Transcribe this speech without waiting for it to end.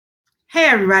Hey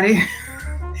everybody,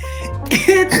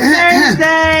 it's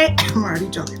Thursday. I'm already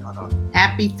joking. Hold on.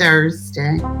 Happy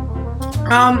Thursday.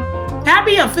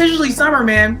 Happy officially summer,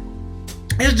 man.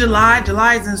 It's July.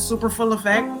 July is in super full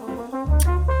effect,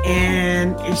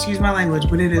 and excuse my language,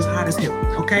 but it is hot as hell.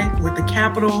 Okay, with the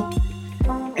capital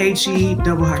HE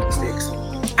double hockey sticks.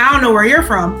 I don't know where you're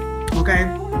from. Okay,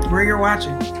 where you're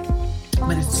watching,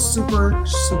 but it's super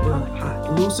hot.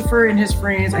 Lucifer and his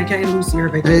friends, aka Lucy, are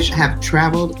vacation. They have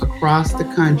traveled across the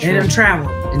country. They have traveled.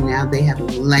 And now they have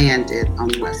landed on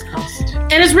the West Coast.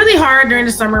 And it's really hard during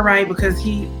the summer, right? Because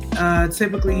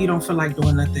typically you don't feel like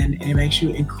doing nothing, and it makes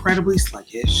you incredibly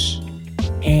sluggish.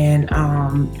 And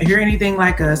if you're anything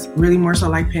like us, really more so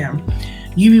like Pam,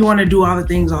 you want to do all the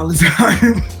things all the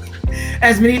time.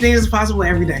 As many things as possible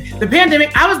every day. The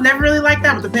pandemic, I was never really like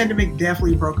that, but the pandemic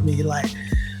definitely broke me. Like,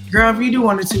 girl, if you do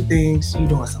one or two things, you're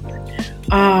doing something.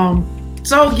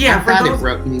 So yeah, I thought it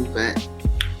broke me, but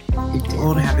it did.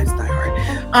 Old habits die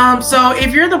hard. So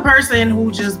if you're the person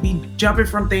who just be jumping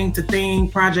from thing to thing,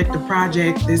 project to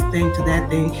project, this thing to that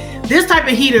thing, this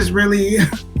type of heat is really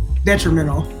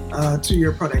detrimental to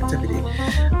your productivity.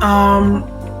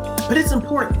 But it's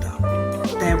important though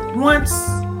that once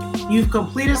you've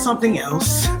completed something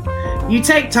else, you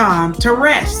take time to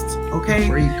rest, okay?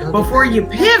 Before you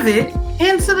pivot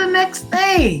into the next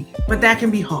thing. But that can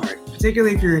be hard,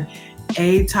 particularly if you're an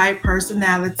A-type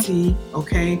personality,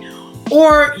 okay?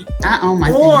 Or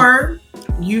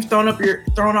you've thrown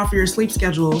off your sleep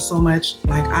schedule so much,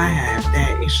 like I have,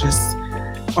 that it's just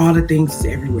all the things is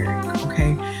everywhere,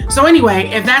 okay? So anyway,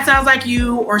 if that sounds like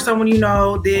you or someone you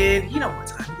know, then you know what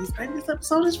time it is. This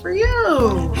episode is for you.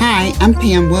 Hi, I'm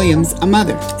Pam Williams, a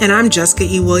mother. And I'm Jessica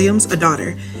E. Williams, a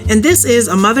daughter. And this is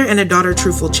a mother and a daughter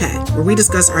truthful chat, where we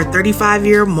discuss our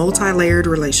 35-year multi-layered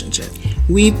relationship.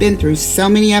 We've been through so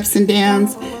many ups and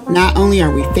downs. Not only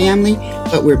are we family,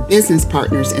 but we're business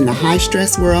partners in the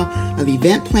high-stress world of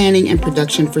event planning and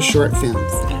production for short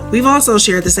films. We've also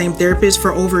shared the same therapist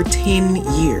for over 10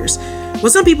 years.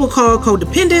 What some people call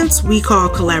codependence, we call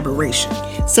collaboration.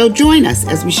 So join us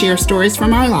as we share stories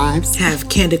from our lives, have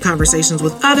candid conversations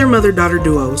with other mother-daughter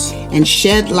duos, and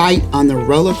shed light on the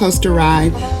roller coaster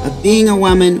ride of being a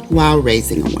woman while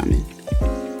raising a woman.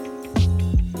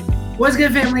 What's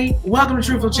good, family? Welcome to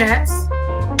Truthful Chats.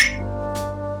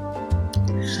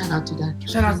 Shout out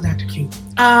to Dr. Q.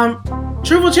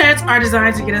 Truthful Chats are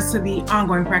designed to get us to the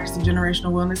ongoing practice of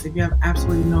generational wellness. If you have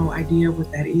absolutely no idea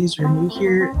what that is, you're new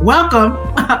here, welcome,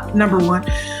 number one.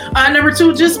 Number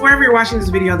two, just wherever you're watching this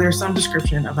video, there's some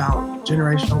description about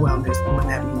generational wellness and what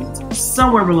that means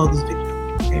somewhere below this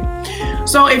video, okay?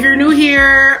 So if you're new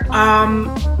here,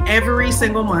 every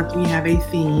single month we have a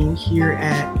theme here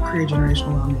at Create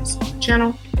Generational Wellness on the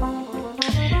channel.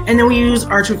 And then we use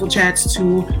our Truthful Chats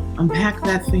to unpack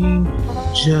that theme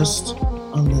just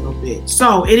a little bit.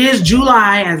 So it is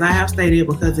July, as I have stated,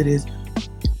 because it is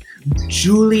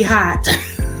Julie hot.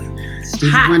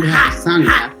 Hotter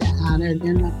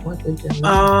than the 4th of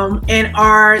July. And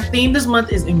our theme this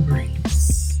month is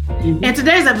embrace. Mm-hmm. And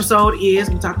today's episode is,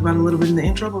 we talked about it a little bit in the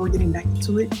intro, but we're getting back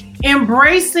into it.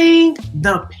 Embracing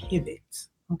the pivot.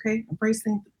 Okay?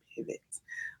 Embracing the pivot.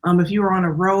 If you were on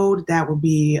a road, that would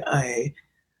be a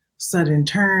sudden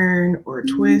turn or a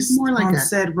twist more like on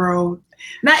said road.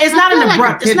 Now it's not an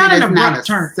abrupt. It's not an abrupt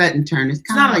turn. Sudden turn. It's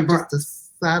kind of like just a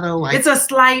subtle. It's a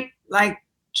slight, like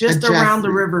just adjustment around the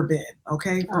river bend.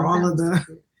 Okay, for all of the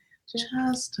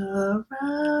just around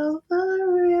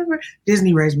the river.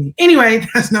 Disney raised me. Anyway,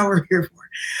 that's not what we're here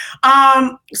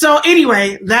for. So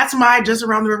anyway, that's my just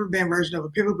around the river bend version of a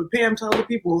pivot. But Pam told the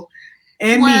people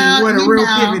and me what a real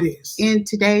pivot is. In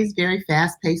today's very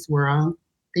fast-paced world,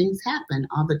 things happen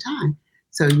all the time.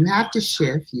 So you have to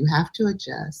shift, you have to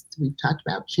adjust. We've talked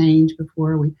about change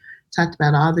before. We talked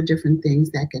about all the different things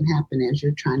that can happen as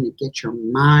you're trying to get your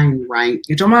mind right.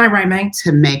 Get your mind right, man.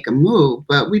 To make a move.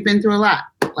 But we've been through a lot,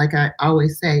 like I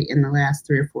always say, in the last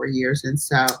 3 or 4 years. And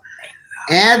so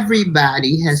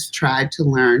everybody has had to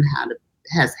learn how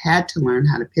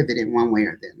to pivot in one way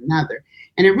or another.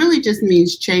 And it really just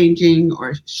means changing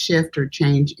or shift or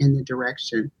change in the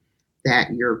direction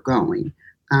that you're going.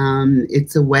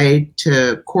 It's a way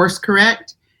to course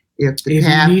correct. If you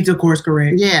need to course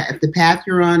correct. Yeah, if the path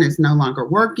you're on is no longer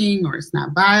working or it's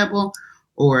not viable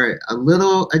or a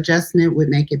little adjustment would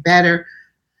make it better.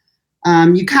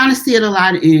 You kind of see it a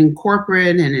lot in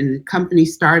corporate and in company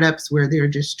startups where they're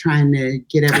just trying to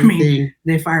get everything.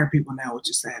 They fire people now, which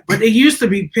is sad. But it used to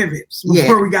be pivots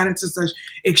before we got into such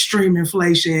extreme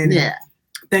inflation. Yeah.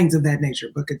 Things of that nature,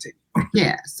 but continue.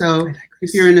 Yeah. So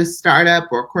if you're in a startup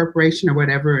or a corporation or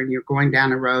whatever, and you're going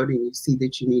down a road and you see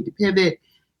that you need to pivot,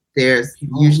 There's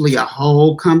usually a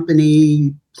whole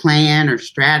company plan or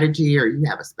strategy, or you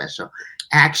have a special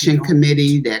action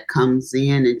committee that comes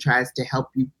in and tries to help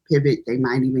you pivot. They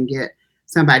might even get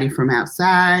somebody from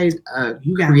outside,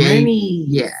 you got money.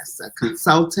 Yes, a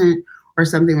consultant or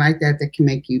something like that can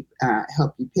make you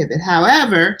help you pivot.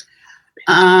 However,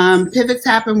 pivots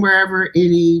happen wherever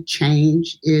any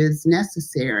change is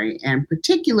necessary, and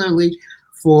particularly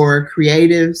for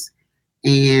creatives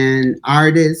and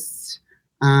artists.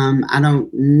 I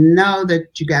don't know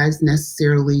that you guys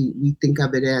necessarily, we think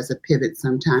of it as a pivot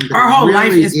sometimes. Our whole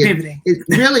life is pivoting. It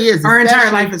really is. Our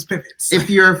entire life is pivots. If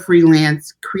you're a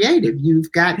freelance creative,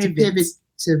 you've got to pivot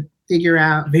to figure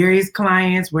out various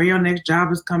clients, where your next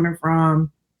job is coming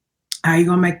from, how you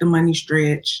gonna make the money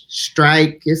stretch.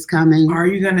 Strike is coming. Are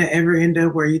you gonna ever end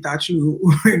up where you thought you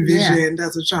envisioned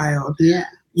as a child? Yeah.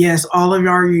 Yes, all of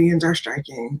our unions are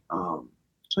striking.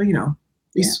 So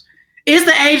it's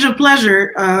the age of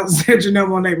pleasure, said Janelle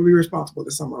Monáe, be responsible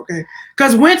this summer, okay?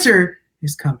 Because winter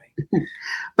is coming.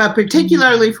 But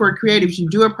particularly for creatives, you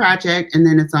do a project and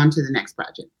then it's on to the next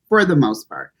project for the most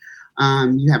part.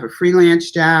 You have a freelance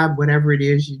job, whatever it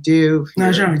is you do. No,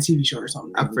 you're on a TV show or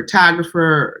something. A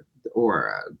photographer or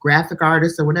a graphic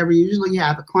artist or whatever. Usually you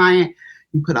have a client.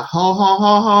 You put a whole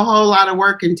lot of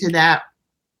work into that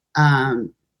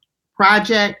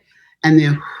project, and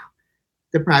then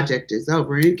the project is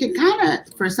over. And it can kind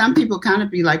of, for some people, kind of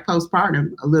be like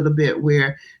postpartum a little bit,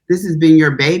 where this has been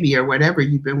your baby or whatever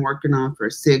you've been working on for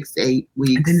 6, 8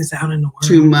 weeks. And then it's out in the world.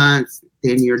 2 months,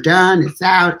 then you're done, it's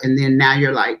out. And then now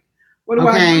you're like, what do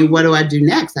I do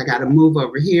next? I got to move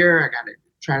over here. I got to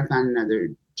try to find another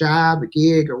job, a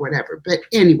gig or whatever. But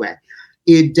anyway,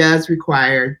 it does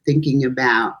require thinking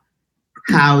about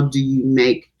how do you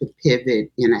make the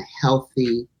pivot in a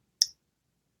healthy,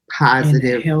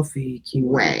 positive, healthy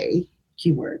way.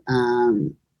 Keyword.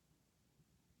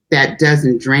 That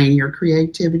doesn't drain your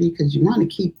creativity, because you want to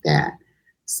keep that.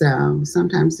 So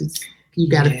sometimes you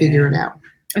got to figure it out.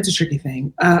 It's a tricky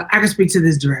thing. I can speak to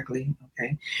this directly,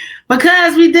 okay?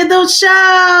 Because we did the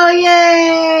show,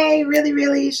 yay! Really,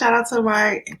 really, shout out to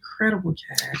my incredible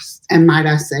cast. And might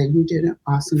I say, you did an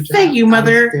awesome job. Thank you,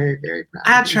 Mother. I was very, very proud.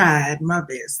 I tried my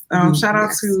best. Shout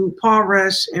out to Paul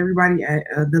Rush, everybody at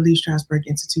the Lee Strasberg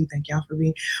Institute. Thank y'all for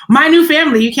being my new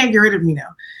family. You can't get rid of me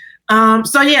now.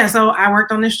 So I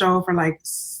worked on this show for like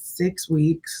 6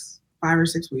 weeks, 5 or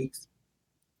 6 weeks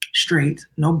straight,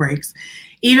 no breaks.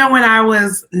 Even when I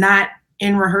was not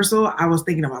in rehearsal, I was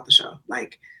thinking about the show.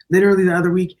 Like literally the other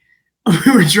week,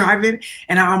 we were driving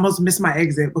and I almost missed my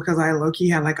exit because I low-key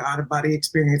had like an out-of-body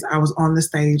experience. I was on the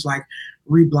stage like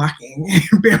reblocking.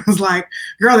 And Ben was like,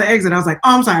 girl, the exit. I was like,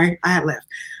 oh, I'm sorry, I had left.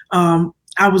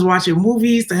 I was watching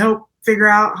movies to help figure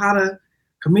out how to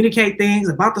communicate things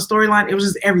about the storyline. It was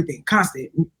just everything,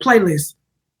 constant. Playlist,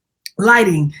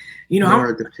 lighting,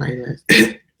 Lord, the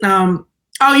playlist.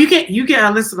 Oh, you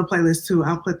can listen to the playlist too.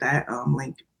 I'll put that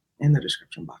link in the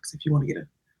description box if you want to get a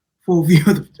full view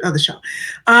of the show.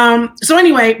 So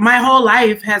anyway, my whole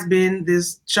life has been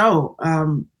this show.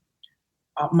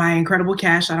 My incredible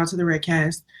cast, shout out to the red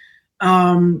cast,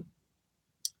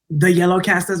 the yellow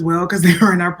cast as well, because they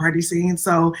were in our party scene.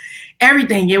 So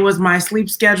everything, it was my sleep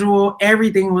schedule.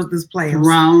 Everything was this play.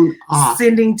 Thrown off.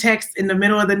 Sending texts in the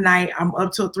middle of the night. I'm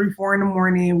up till 3, 4 in the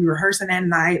morning. We rehearsing at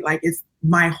night. Like it's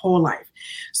my whole life.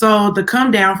 So the come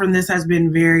down from this has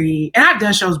been and I've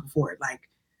done shows before, like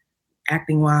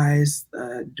acting wise,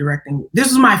 directing.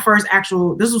 This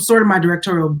was sort of my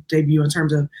directorial debut in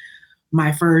terms of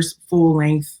my first full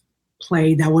length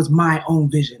play that was my own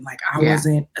vision. Like I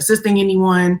wasn't assisting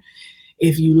anyone.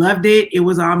 If you loved it, it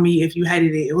was all me. If you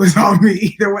hated it, it was all me.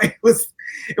 Either way,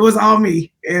 it was all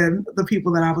me and the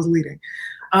people that I was leading.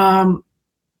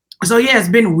 So yeah, it's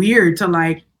been weird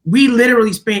to we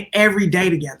literally spent every day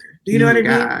together. Do you know what I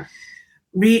mean?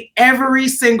 We every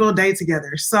single day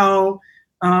together. So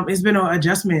it's been an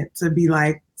adjustment to be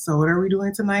like, so what are we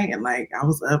doing tonight? And I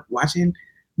was up watching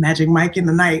Magic Mike in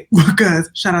the night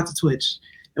because shout out to Twitch.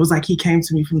 It was like he came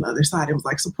to me from the other side. It was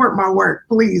like, support my work,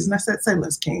 please. And I said, say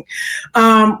less, King.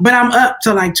 But I'm up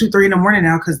till 2, 3 in the morning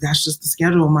now because that's just the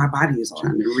schedule my body is on.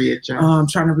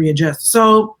 Trying to readjust.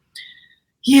 So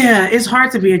yeah, it's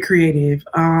hard to be a creative.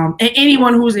 And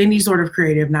anyone who's any sort of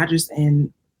creative, not just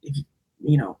in,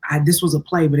 this was a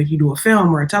play, but if you do a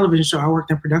film or a television show, I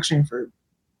worked in production for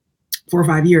 4 or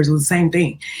 5 years. It was the same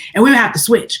thing. And we would have to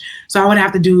switch. So I would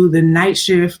have to do the night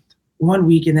shift one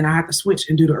week, and then I have to switch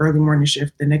and do the early morning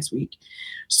shift the next week.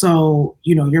 So,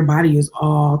 your body is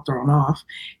all thrown off.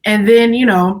 And then,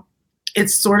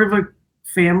 it's sort of a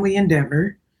family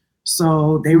endeavor.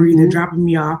 So they were either dropping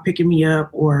me off, picking me up,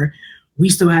 or we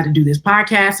still had to do this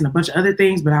podcast and a bunch of other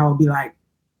things, but I would be like,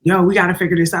 yo, we got to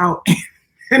figure this out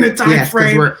in a time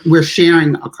frame. We're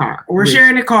sharing a car.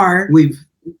 Sharing a car.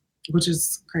 Which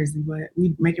is crazy, but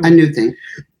we make it a new thing.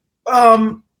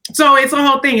 So it's a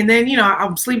whole thing. And then,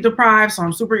 I'm sleep deprived, so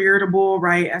I'm super irritable,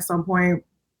 right? At some point,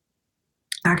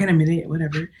 I can admit it,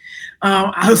 whatever.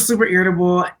 I was super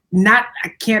irritable. I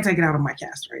can't take it out on my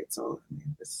cast, right? So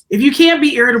if you can't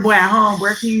be irritable at home,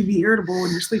 where can you be irritable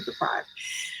when you're sleep deprived?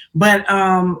 But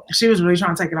she was really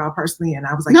trying to take it out personally, and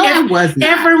I was like, no, I was not.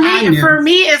 And for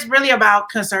me, it's really about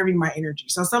conserving my energy.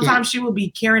 So sometimes she would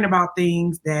be caring about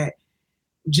things that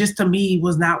just to me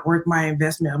was not worth my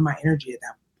investment of my energy at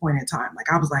that point in time.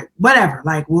 Like I was like, whatever,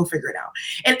 like we'll figure it out.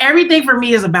 And everything for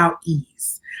me is about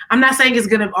ease. I'm not saying it's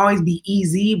going to always be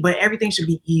easy, but everything should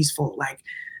be easeful. Like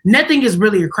nothing is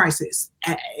really a crisis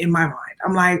in my mind.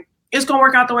 I'm like, it's going to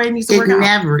work out the way it needs to work out. It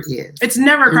never is. It's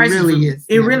never a crisis. It really is.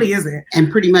 It really isn't.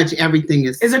 And pretty much everything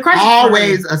is a crisis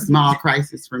always a small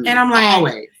crisis for me. And I'm like,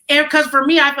 always. And because for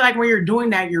me, I feel like when you're doing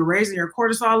that, you're raising your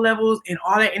cortisol levels and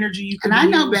all that energy you can. And I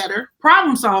know better.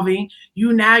 Problem solving,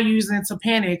 you now using to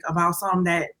panic about something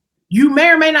that you may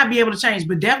or may not be able to change,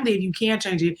 but definitely if you can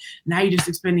change it, now you're just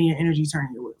expending your energy,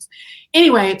 turning your wheels.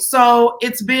 Anyway, so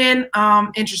it's been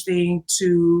interesting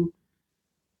to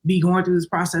be going through this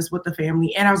process with the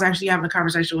family. And I was actually having a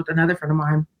conversation with another friend of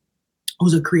mine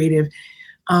who's a creative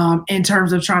in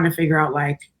terms of trying to figure out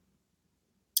like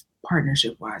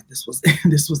partnership wise, this was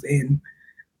in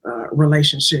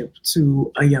relationship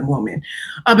to a young woman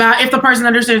about if the person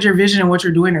understands your vision and what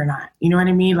you're doing or not. You know what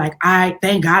I mean? Like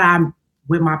thank God I'm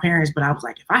with my parents, but I was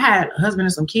like, if I had a husband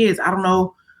and some kids, I don't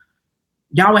know,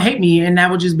 y'all would hate me and that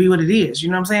would just be what it is. You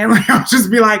know what I'm saying? Like I'll just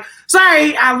be like,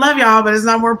 sorry, I love y'all, but it's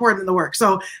not more important than the work.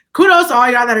 So kudos to all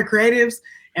y'all that are creatives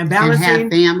and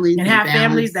balancing and have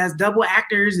families that's double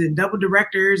actors and double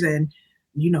directors and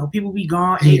people be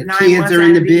gone 8-9 months are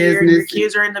in the business. Your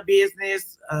kids are in the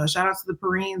business. Shout out to the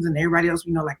Pareens and everybody else.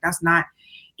 Like that's not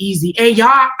easy. And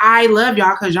y'all, I love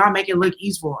y'all because y'all make it look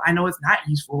easeful. I know it's not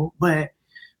easeful, but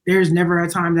there's never a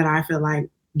time that I feel like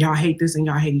y'all hate this and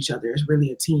y'all hate each other. It's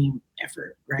really a team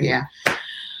effort, right? Yeah.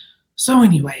 So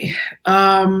anyway,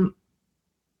 over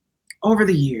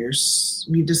the years,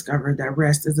 we discovered that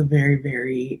rest is a very,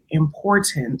 very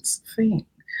important thing.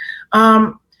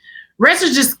 Rest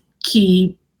is just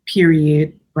key,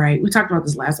 period, right? We talked about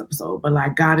this last episode, but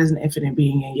like God is an infinite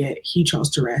being and yet he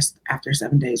chose to rest after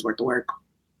 7 days worth of work.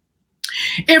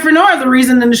 And for no other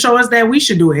reason than to show us that we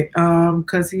should do it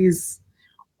because he's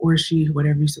or she,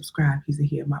 whatever you subscribe, he's a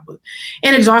he in my book.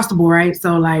 Inexhaustible, right?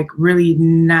 So like really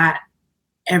not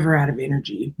ever out of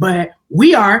energy. But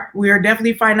we are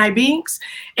definitely finite beings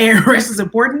and rest is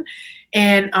important.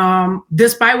 And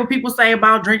despite what people say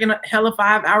about drinking hella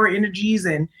 5-hour energies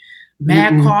and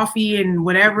mad coffee and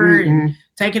whatever and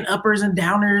taking uppers and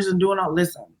downers and doing all,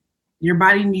 listen, your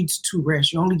body needs to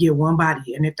rest. You only get one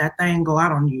body. And if that thing go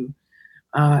out on you,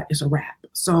 it's a wrap.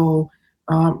 So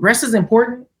rest is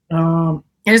important.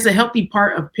 And it's a healthy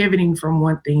part of pivoting from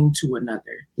one thing to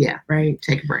another. Yeah. Right.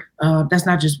 Take a break. That's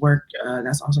not just work.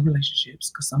 That's also relationships.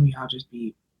 Because some of y'all just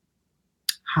be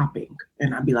hopping.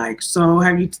 And I'd be like, so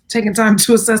have you taken time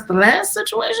to assess the last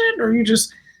situation? Or are you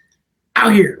just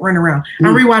out here running around?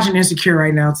 I'm rewatching Insecure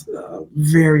right now. It's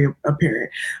very apparent.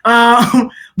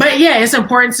 But yeah, it's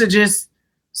important to just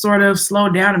sort of slow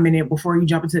down a minute before you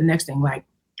jump into the next thing. Like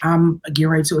I'm getting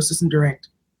ready to assistant direct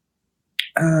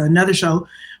another show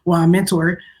while I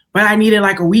mentor, but I needed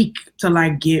like a week to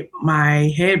like get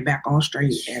my head back on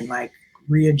straight and like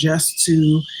readjust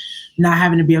to not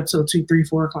having to be up till 2, 3,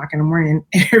 4 o'clock in the morning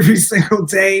every single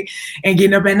day and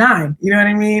getting up at 9. You know what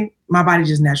I mean? My body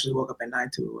just naturally woke up at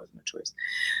 9 too. It wasn't a choice.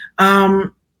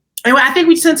 And I think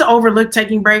we tend to overlook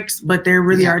taking breaks, but there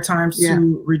really are times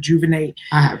to rejuvenate.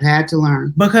 I have had to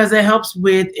learn. Because it helps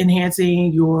with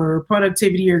enhancing your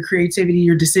productivity, your creativity,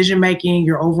 your decision-making,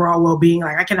 your overall well-being.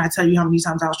 Like I cannot tell you how many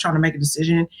times I was trying to make a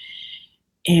decision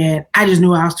and I just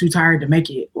knew I was too tired to make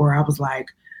it. Or I was like,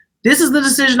 this is the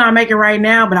decision I'm making right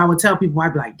now. But I would tell people,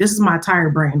 I'd be like, this is my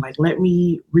tired brain. Like, let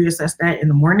me reassess that in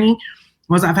the morning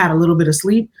once I've had a little bit of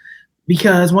sleep.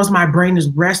 Because once my brain is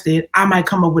rested, I might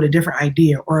come up with a different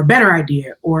idea or a better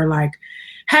idea or like,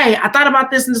 hey, I thought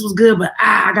about this and this was good, but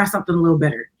I got something a little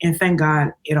better. And thank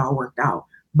God it all worked out.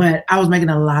 But I was making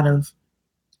a lot of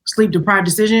sleep deprived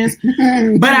decisions,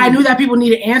 but I knew that people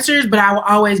needed answers, but I will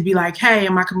always be like, hey,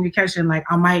 in my communication, like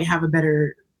I might have a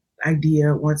better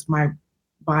idea once my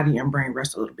body and brain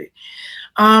rest a little bit.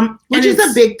 Which is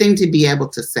a big thing to be able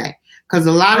to say. Because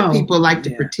a lot of people like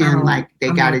to pretend like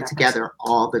they got it together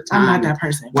all the time. I'm not that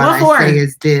person. What I say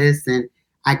is this. And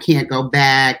I can't go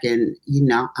back and,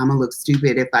 I'm going to look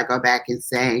stupid if I go back and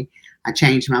say I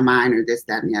changed my mind or this,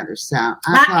 that, and the other. So I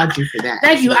applaud you for that.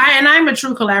 Thank you. And I'm a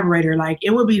true collaborator. Like,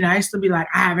 it would be nice to be like,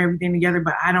 I have everything together,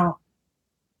 but I don't.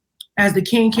 As the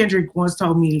King Kendrick once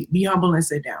told me, be humble and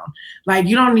sit down. Like,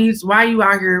 you don't need, why are you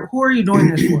out here? Who are you doing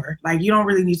this for? Like, you don't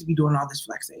really need to be doing all this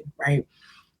flexing, right?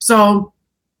 So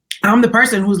I'm the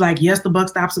person who's like, yes, the buck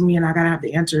stops with me and I got to have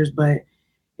the answers. But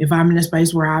if I'm in a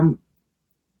space where I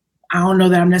don't know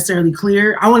that I'm necessarily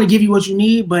clear, I want to give you what you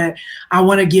need, but I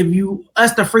want to give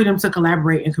us the freedom to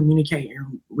collaborate and communicate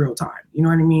in real time. You know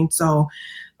what I mean? So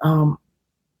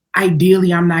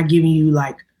ideally, I'm not giving you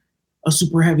like a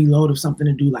super heavy load of something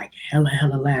to do like hella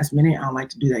last minute. I don't like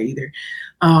to do that either.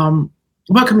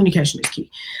 But communication is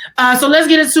key. So let's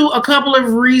get into a couple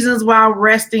of reasons why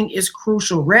resting is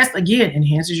crucial. Rest, again,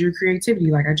 enhances your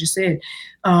creativity, like I just said.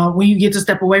 When you get to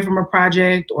step away from a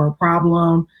project or a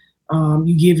problem,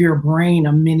 you give your brain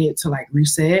a minute to like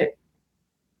reset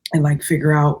and like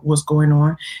figure out what's going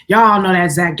on. Y'all know that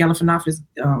Zach Galifianakis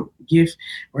gif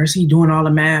where is he doing all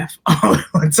the math all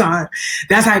the time.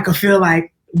 That's how it could feel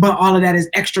like. But all of that is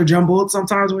extra jumbled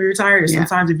sometimes when you're tired. Yeah.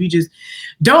 Sometimes if you just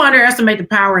don't underestimate the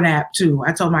power nap too.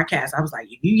 I told my cast, I was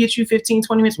like, if you get you 15,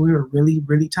 20 minutes, we were really,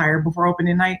 really tired before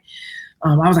opening night.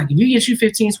 I was like, if you get you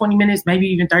 15, 20 minutes, maybe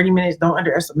even 30 minutes, don't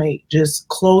underestimate just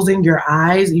closing your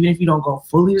eyes, even if you don't go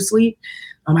fully to sleep.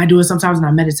 I do it sometimes and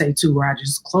I meditate too, where I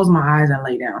just close my eyes and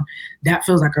lay down. That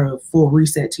feels like a full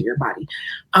reset to your body.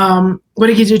 But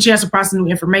it gives you a chance to process new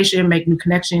information, make new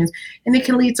connections, and it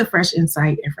can lead to fresh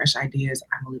insight and fresh ideas.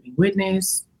 I'm a living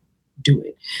witness. Do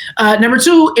it. Number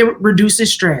 2, it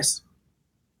reduces stress.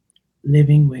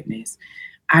 Living witness.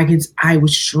 I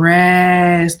was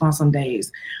stressed on some days,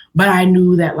 but I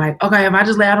knew that like, okay, if I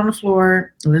just lay out on the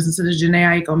floor and listen to the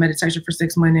Janae Aiko meditation for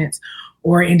 6 minutes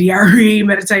or NDRE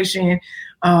meditation,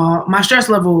 my stress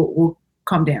level will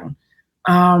come down.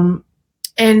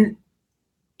 And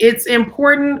it's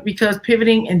important because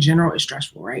pivoting in general is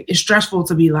stressful, right? It's stressful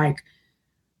to be like,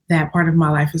 that part of my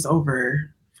life is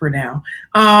over for now.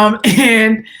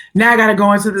 And now I got to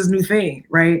go into this new thing,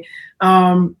 right?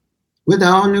 With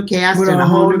a whole new cast and a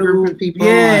whole new group of people.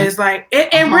 Yeah, it's like,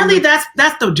 and really that's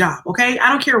the job, okay? I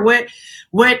don't care what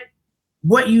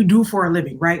you do for a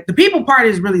living, right? The people part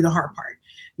is really the hard part.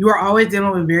 You are always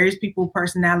dealing with various people,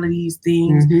 personalities,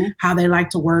 things, how they like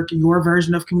to work, your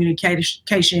version of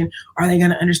communication. Are they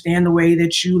going to understand the way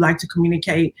that you like to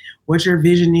communicate, what your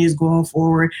vision is going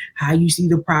forward, how you see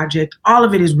the project? All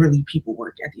of it is really people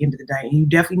work at the end of the day. And you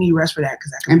definitely need rest for that.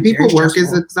 And people work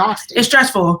is exhausting. It's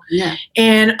stressful. Yeah.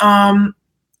 And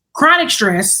chronic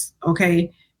stress,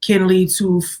 okay, can lead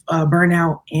to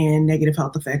burnout and negative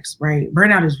health effects, right?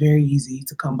 Burnout is very easy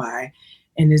to come by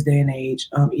in this day and age,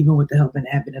 even with the help and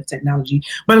advent of technology.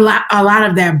 But a lot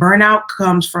of that burnout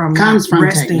comes from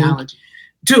resting technology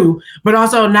too, but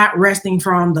also not resting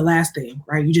from the last thing,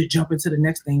 right? You just jump into the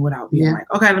next thing without being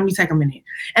like, okay, let me take a minute.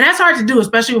 And that's hard to do,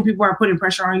 especially when people are putting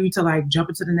pressure on you to like jump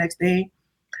into the next thing.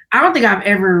 I don't think I've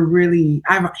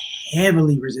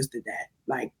heavily resisted that,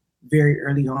 like very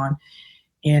early on.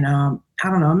 And I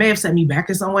don't know, it may have set me back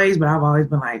in some ways, but I've always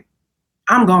been like,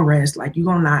 I'm gonna rest. Like, you're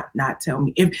gonna not tell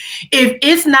me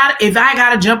if I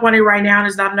gotta jump on it right now and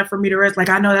it's not enough for me to rest. Like,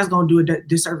 I know that's gonna do a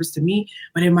disservice to me,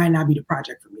 but it might not be the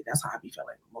project for me. That's how I be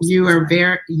feeling.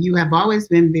 You have always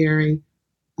been very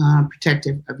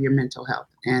protective of your mental health,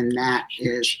 and that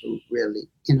is really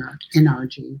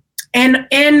energy. And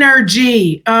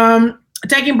energy.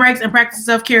 Taking breaks and practicing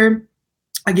self-care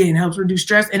again helps reduce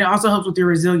stress, and it also helps with your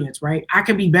resilience. Right, I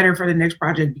can be better for the next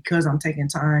project because I'm taking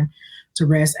time to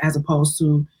rest, as opposed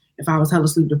to if I was hella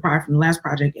sleep deprived from the last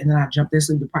project and then I jumped in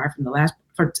sleep deprived from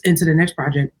into the next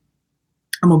project,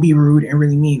 I'm gonna be rude and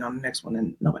really mean on the next one,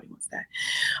 and nobody wants that.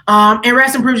 And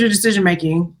rest improves your decision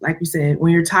making, like we said.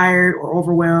 When you're tired or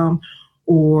overwhelmed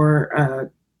or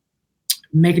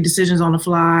making decisions on the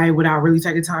fly without really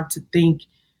taking time to think,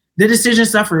 the decision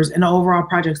suffers and the overall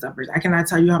project suffers. I cannot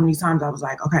tell you how many times I was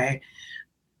like, okay,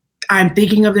 I'm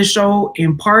thinking of this show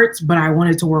in parts, but I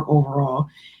want it to work overall.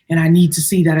 And I need to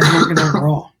see that it's working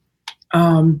overall.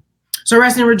 So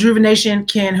rest and rejuvenation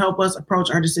can help us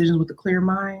approach our decisions with a clear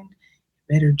mind,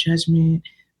 better judgment.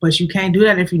 But you can't do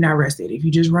that if you're not rested. If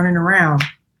you're just running around,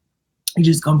 you're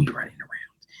just going to be running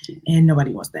around. And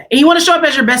nobody wants that. And you want to show up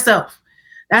as your best self.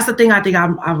 That's the thing I think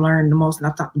I've learned the most, and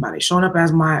I've talked about it. Showing up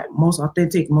as my most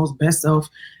authentic, most best self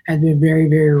has been very,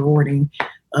 very rewarding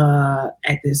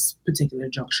at this particular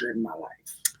juncture in my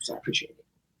life. So I appreciate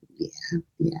it.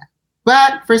 Yeah.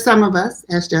 But for some of us,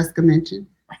 as Jessica mentioned,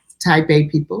 type A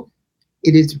people,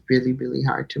 it is really, really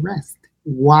hard to rest.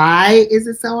 Why is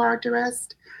it so hard to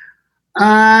rest?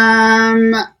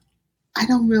 I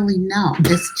don't really know.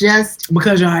 It's just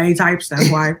because y'all A-types. That's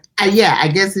why. Yeah, I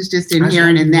guess it's just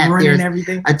inherent in that there's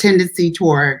everything. A tendency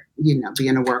toward, being a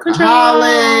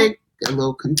workaholic, a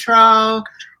little control, a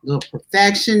little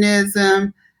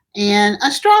perfectionism, and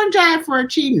a strong drive for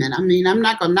achievement. I mean, I'm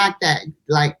not gonna knock that.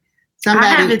 Like somebody,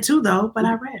 I have it too, though, but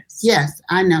I rest. Yes,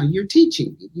 I know. You're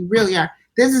teaching me. You really are.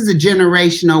 This is a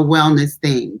generational wellness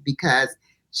thing because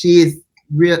she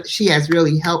has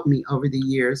really helped me over the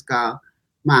years. Go,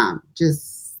 Mom,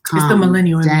 just calm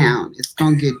down. It's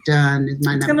gonna get done. It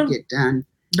might not get done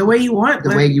the way you want. The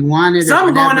way you want it.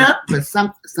 Something going up, but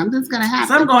something's gonna happen.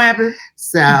 Something gonna happen.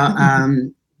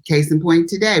 So, case in point,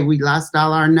 today we lost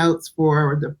all our notes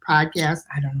for the podcast.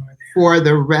 I don't know where they are. For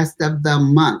the rest of the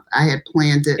month. I had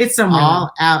planned it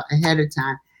all out ahead of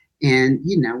time, and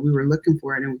we were looking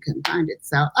for it and we couldn't find it.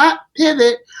 So,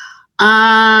 pivot.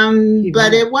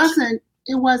 But it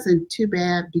wasn't too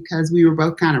bad because we were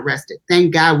both kind of rested.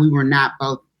 Thank God we were not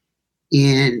both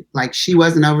like she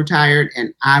wasn't overtired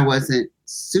and I wasn't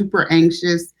super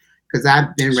anxious because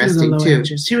I've been resting too.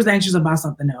 Anxious. She was anxious about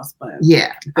something else, but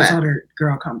yeah. I told her,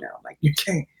 girl, calm down. Like you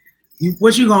can't.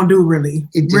 What you gonna do really?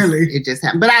 It just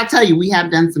happened. But I'll tell you, we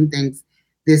have done some things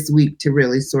this week to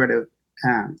really sort of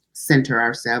center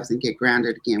ourselves and get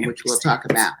grounded again, which we'll talk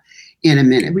about in a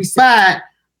minute. But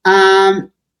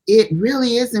it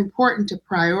really is important to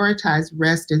prioritize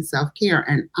rest and self-care.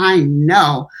 And I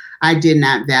know I did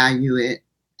not value it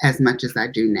as much as I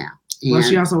do now. And well,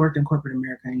 she also worked in corporate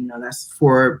America, and that's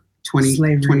for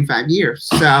 25 years.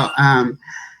 So,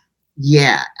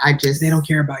 yeah, they don't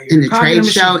care about you. In the trade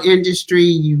show industry,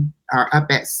 you are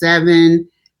up at 7.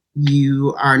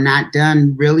 You are not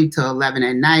done really till 11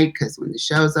 at night because when the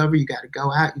show's over, you got to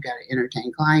go out, you got to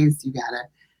entertain clients, you got to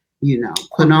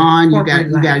put on, you got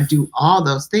to do all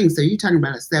those things. So you're talking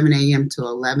about a 7 a.m. to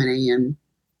 11 a.m.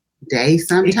 day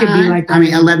sometimes. It could be like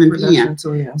 11 p.m.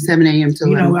 7 a.m. to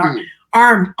 11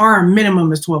 p.m. Our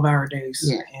minimum is 12-hour days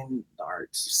in the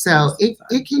arts. So it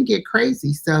can get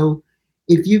crazy. So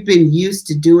if you've been used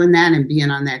to doing that and being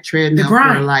on that treadmill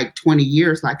for like 20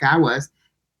 years like I was,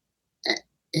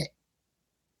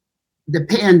 the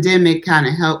pandemic kind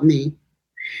of helped me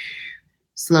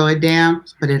slow it down,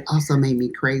 but it also made me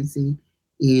crazy.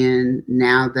 And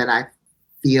now that I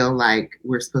feel like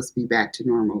we're supposed to be back to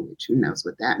normal, which who knows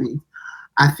what that means,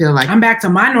 I feel like I'm back to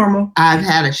my normal. I've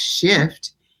had a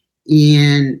shift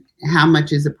in how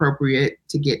much is appropriate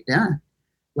to get done.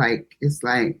 Like, it's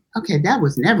like, okay, that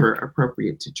was never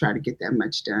appropriate to try to get that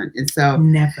much done. And so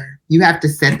you have to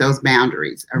set those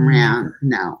boundaries around,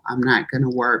 no, I'm not going to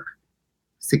work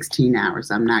 16 hours.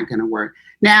 I'm not going to work.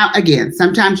 Now, again,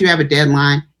 sometimes you have a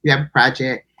deadline, you have a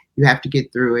project, you have to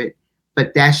get through it,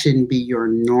 but that shouldn't be your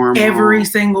normal every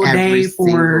single day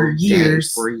for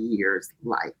years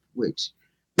life, which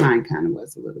mine kind of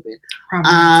was a little bit.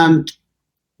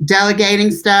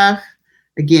 Delegating stuff.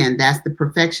 Again, that's the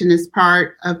perfectionist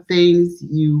part of things.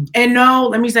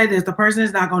 Let me say this: the person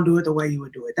is not going to do it the way you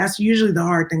would do it. That's usually the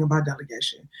hard thing about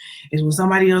delegation, is when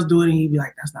somebody else do it and you be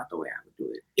like, "That's not the way I would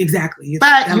do it." Exactly.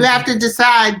 But you have to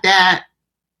decide that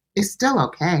it's still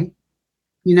okay.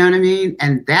 You know what I mean?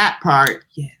 And that part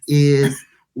is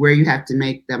where you have to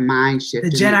make the mind shift.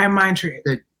 The Jedi mind trick.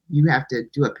 You have to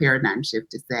do a paradigm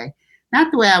shift to say, not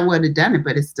the way I would have done it,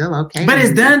 but it's still okay. But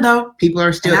it's done though. People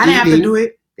are still eating. I didn't have to do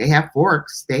it. They have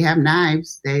forks. They have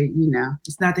knives.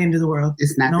 It's not the end of the world.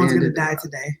 It's not. No the one's end going of to die world.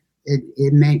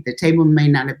 today. The table may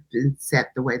not have been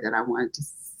set the way that I wanted to.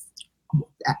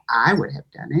 I would have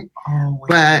done it.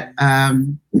 But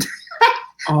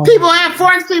people have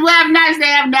forks. People have knives. They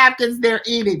have napkins. They're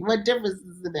eating. What difference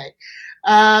does it make?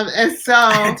 And so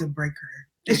I had to break her.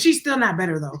 And she's still not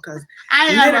better though, because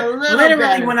literally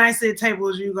better. When I sit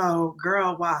tables, you go,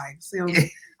 girl, why? So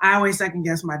I always second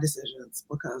guess my decisions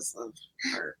because of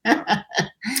her.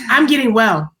 I'm getting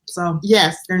well, so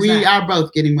yes, we are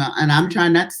both getting well, and I'm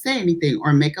trying not to say anything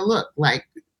or make a look like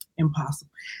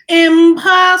impossible.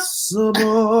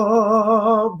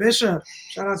 Bishop,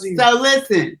 shout out to you. So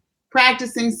listen,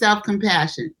 practicing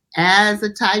self-compassion as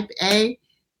a type A,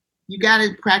 you got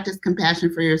to practice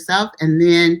compassion for yourself, and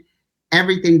then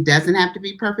everything doesn't have to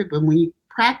be perfect, but when you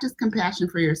practice compassion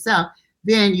for yourself,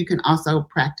 then you can also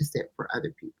practice it for other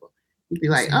people. You'd be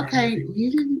like, okay,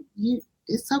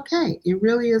 it's okay. It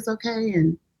really is okay.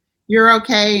 And you're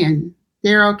okay. And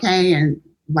they're okay. And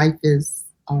life is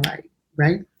all right.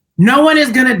 Right? No one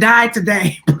is going to die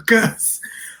today because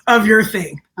of your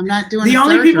thing. I'm not doing the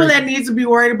only surgery. People that need to be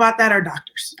worried about that are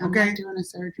doctors. Okay. I'm not doing a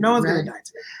surgery. No one's going to die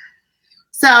today.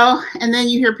 So, and then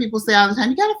you hear people say all the time,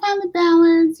 you got to find the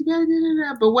balance. You got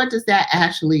to but what does that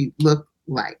actually look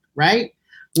like? Right?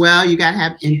 Well, you got to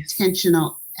have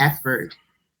intentional effort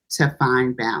to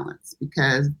find balance,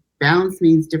 because balance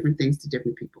means different things to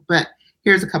different people. But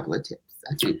here's a couple of tips,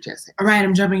 I think, Jessica. All right,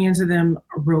 I'm jumping into them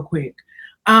real quick.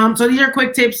 So these are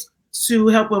quick tips to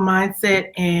help with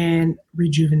mindset and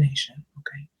rejuvenation.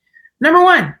 Okay. Number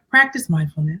 1, practice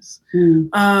mindfulness.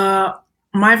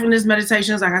 Mindfulness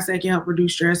meditations, like I said, can help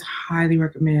reduce stress. Highly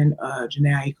recommend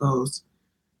Janae Aiko's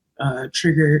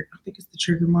trigger. I think it's the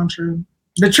trigger mantra.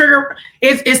 The trigger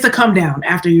it's to come down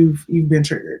after you've been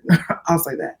triggered. I'll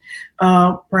say that.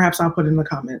 Perhaps I'll put it in the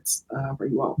comments for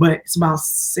you all. But it's about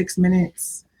 6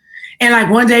 minutes. And like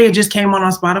one day it just came on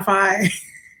Spotify.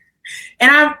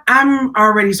 And I'm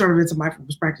already sort of into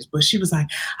mindfulness practice, but she was like,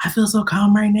 I feel so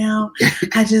calm right now.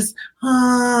 I feel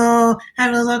so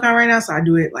calm right now. So I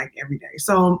do it like every day.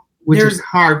 So which is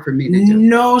hard for me to do.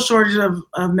 No shortage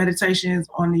of meditations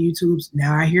on the YouTubes.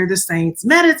 Now I hear the saints,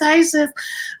 meditations.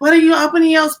 What are you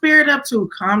opening your spirit up to?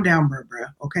 Calm down,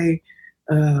 bruh. Okay.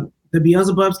 The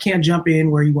Beelzebubs can't jump in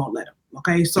where you won't let them.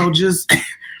 Okay. So just,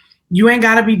 you ain't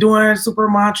got to be doing super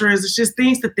mantras. It's just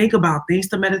things to think about, things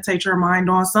to meditate your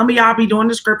mind on. Some of y'all be doing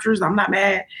the scriptures. I'm not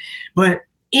mad, but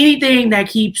anything that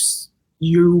keeps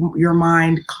your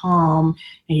mind calm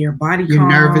and your body calm, your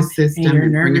nervous system, and your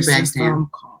nervous system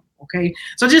calm. Okay,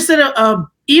 so just sit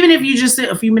even if you just sit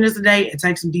a few minutes a day and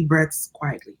take some deep breaths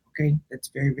quietly. Okay, that's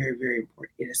very, very, very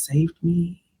important. It has saved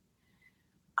me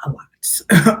a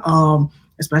lot,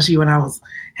 especially when I was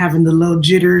having the little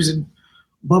jitters and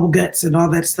bubble guts and all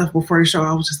that stuff before the show.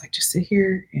 I was just like, just sit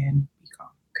here and be calm.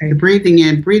 Okay, the breathing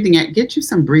in, breathing out. Get you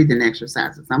some breathing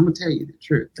exercises. I'm gonna tell you the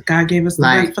truth. The God gave us the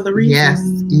breath for the reason. Yes,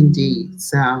 indeed.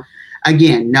 So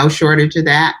again, no shortage of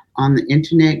that on the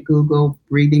internet. Google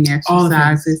breathing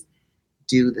exercises.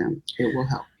 Do them. It will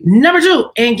help you. Number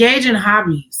 2, engage in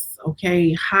hobbies.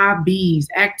 Okay, hobbies,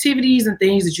 activities and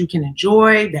things that you can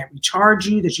enjoy, that recharge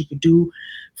you, that you can do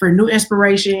for new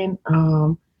inspiration.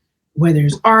 Whether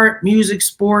it's art, music,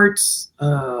 sports,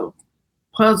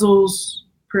 puzzles,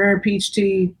 prayer and peach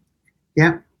tea.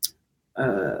 Yep.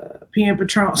 Pea and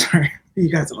Patron. Sorry, you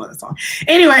guys know that song.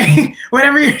 Anyway,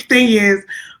 whatever your thing is,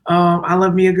 I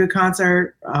love me a good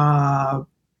concert.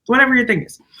 Whatever your thing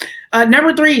is.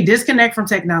 Number 3, disconnect from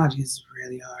technology is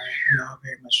really hard. We all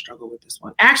very much struggle with this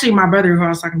one. Actually, my brother, who I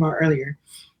was talking about earlier,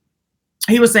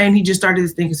 he was saying he just started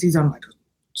this thing because he's on like a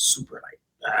super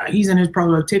he's in his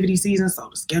productivity season, so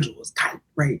the schedule was tight,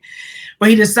 right? But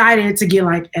he decided to get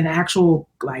like an actual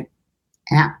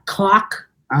app clock,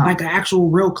 like an actual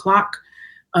real clock,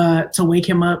 to wake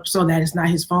him up so that it's not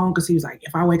his phone. Because he was like,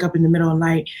 if I wake up in the middle of the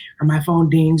night or my phone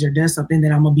dings or does something,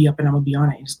 then I'm gonna be up and I'm gonna be on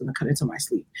it and it's gonna cut into my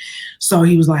sleep. So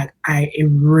he was like, it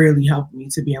really helped me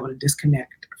to be able to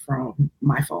disconnect from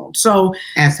my phone. So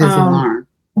as his alarm.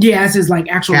 Yeah, as his like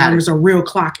actual alarm is a real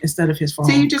clock instead of his phone.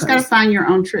 So you just gotta find your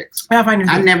own tricks. I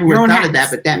never would have thought of that,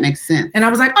 but that makes sense. And I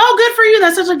was like, oh, good for you.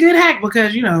 That's such a good hack,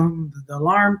 because the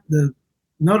alarm, the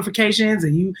notifications,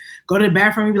 and you go to the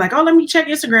bathroom and be like, oh, let me check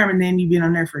Instagram, and then you've been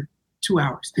on there for 2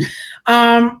 hours.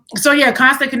 So yeah,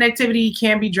 constant connectivity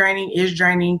can be draining, is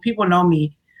draining. People know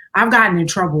me. I've gotten in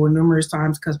trouble numerous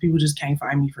times because people just can't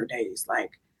find me for days.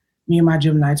 Like me and my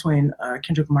Gemini twin,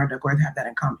 Kendrick Lamar Duckworth, have that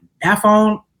in common. That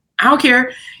phone, I don't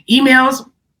care. Emails,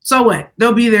 so what?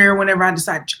 They'll be there whenever I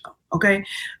decide to check them. Okay.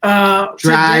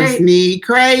 Drives me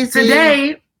crazy.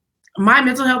 Today, my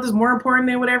mental health is more important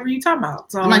than whatever you talking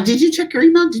about. So I'm like, did you check your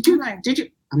email? Did you?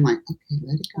 I'm like, okay,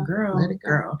 let it go. Let it go.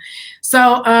 Girl.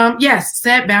 So yes,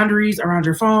 set boundaries around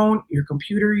your phone, your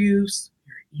computer use,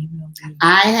 your email use.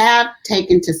 I have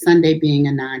taken to Sunday being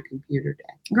a non-computer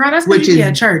day. Girl, that's because you be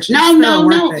at church.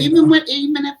 No. Even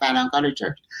if I don't go to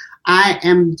church, I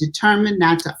am determined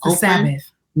not to open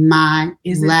my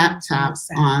laptop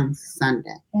on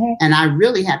Sunday. Mm-hmm. And I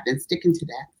really have been sticking to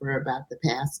that for about the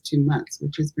past 2 months,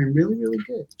 which has been really, really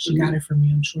good. She got it from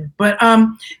me, I'm sure. But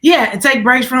yeah, and take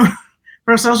breaks from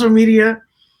social media.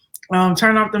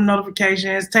 Turn off them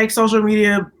notifications. Take social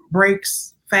media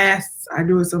breaks, fasts. I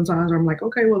do it sometimes. I'm like,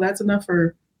 okay, well, that's enough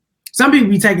for some people.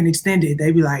 Be taking extended.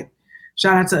 They be like,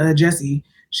 shout out to Jessie.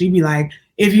 She be like,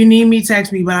 if you need me,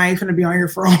 text me, but I ain't finna be on here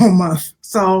for a whole month.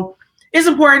 So it's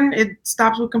important. It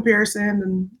stops with comparison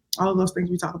and all of those things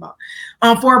we talk about.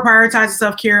 4, prioritize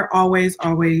self-care. Always,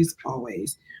 always,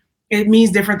 always. It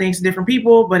means different things to different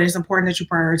people, but it's important that you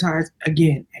prioritize,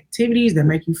 again, activities that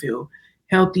make you feel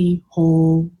healthy,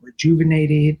 whole,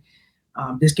 rejuvenated.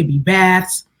 This could be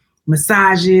baths,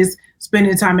 massages,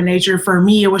 spending time in nature. For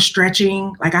me, it was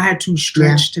stretching. Like I had to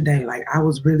stretch today. Like I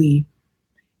was really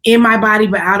in my body,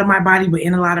 but out of my body, but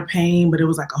in a lot of pain, but it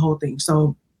was like a whole thing.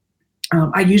 So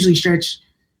I usually stretch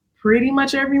pretty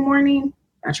much every morning.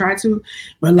 I try to,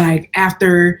 but like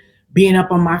after being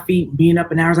up on my feet, being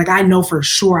up in hours. Like I know for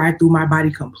sure I threw my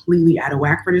body completely out of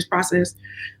whack for this process.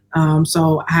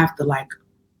 So I have to like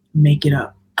make it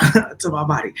up to my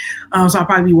body. So I'll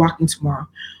probably be walking tomorrow.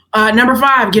 Number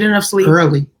 5, get enough sleep.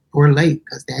 Early or late,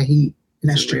 because that heat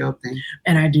That's is a real thing.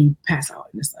 And I do pass out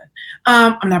in the sun.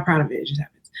 I'm not proud of it. It just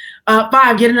happens.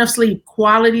 5, get enough sleep.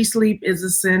 Quality sleep is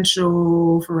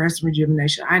essential for rest and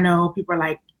rejuvenation. I know people are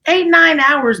like 8-9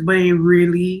 hours, but it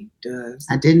really does.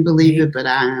 I didn't believe it, but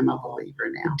I am a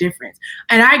believer now. Difference.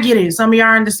 And I get it. Some of y'all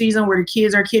are in the season where the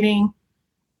kids are kidding.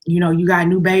 You know, you got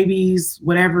new babies,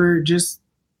 whatever. Just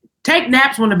take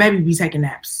naps when the baby be taking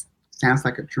naps. Sounds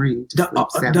like a dream. The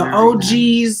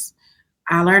OGs,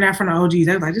 I learned that from the OGs.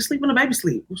 They was like, just sleep when the baby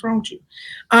sleep. What's wrong with you?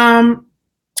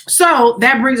 So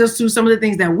that brings us to some of the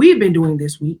things that we've been doing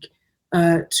this week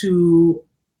to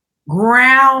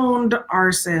ground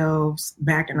ourselves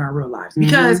back in our real lives.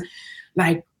 Because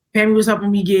like Pammy was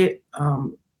helping me get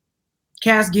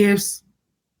Cass gifts.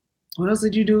 What else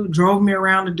did you do? Drove me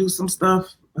around to do some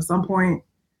stuff at some point.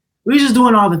 We were just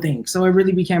doing all the things. So it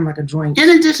really became like a joint. In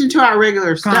addition to our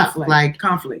regular stuff, like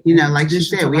conflict. You know, like you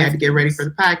said, we had to get ready for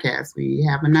the podcast. We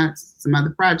have some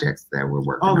other projects that we're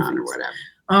working on or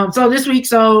whatever. So this week,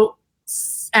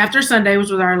 after Sunday, which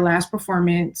was our last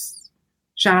performance,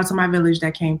 shout out to my village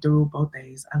that came through both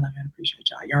days. I love and appreciate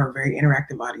y'all. Y'all are a very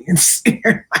interactive audience.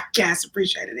 My cast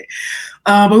appreciated it.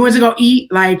 But we went to go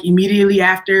eat like immediately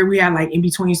after. We had like in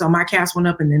between. So my cast went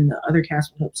up and then the other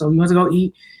cast went up. So we went to go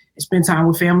eat and spend time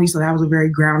with family. So that was a very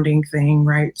grounding thing,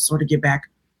 right? Sort of get back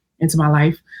into my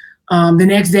life. The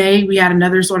next day we had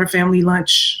another sort of family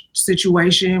lunch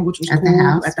situation, which was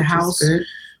cool at the house,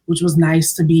 which was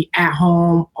nice to be at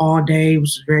home all day, which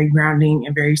was very grounding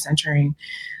and very centering.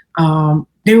 Then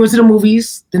we went to the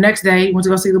movies. The next day, we went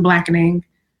to go see The Blackening. It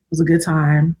was a good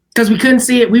time because we couldn't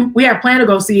see it. We had planned to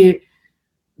go see it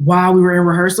while we were in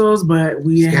rehearsals, but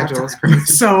we didn't have time.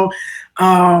 So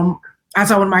I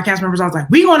saw one of my cast members. I was like,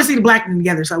 "We going to see The Blackening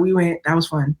together." So we went. That was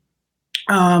fun.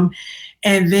 And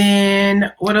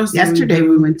then what else? Yesterday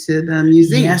we went to the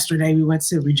museum. Yesterday we went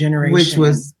to Regeneration, which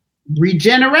was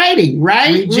regenerating,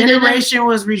 right? Regeneration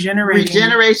was regenerating.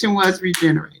 Regeneration was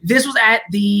regenerating. This was at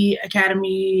the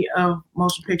Academy of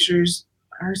Motion Pictures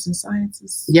Arts and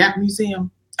Sciences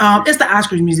Museum. It's the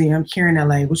Oscars Museum here in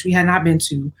LA, which we had not been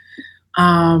to.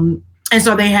 And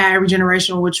so they had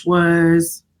Regeneration, which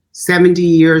was 70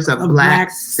 years of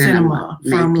black cinema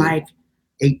from like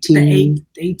 18,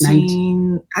 I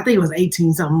think it was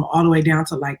 18 something, all the way down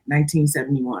to like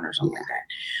 1971 or something like that.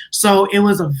 So it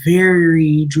was a very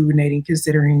rejuvenating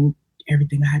considering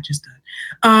everything I had just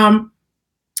done.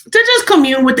 To just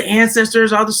commune with the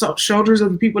ancestors, all the shoulders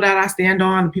of the people that I stand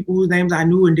on, the people whose names I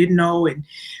knew and didn't know, and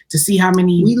to see how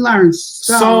many we learned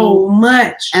so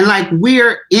much. And like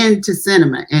we're into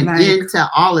cinema and into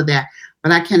all of that.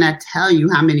 But I cannot tell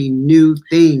you how many new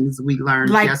things we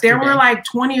learned. Like there were like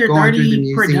 20 or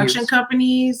 30 production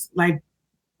companies, like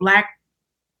black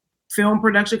film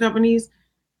production companies,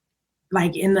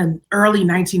 like in the early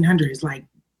 1900s, like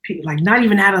not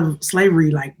even out of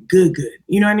slavery, like good.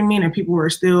 You know what I mean? And people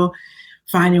were still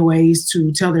finding ways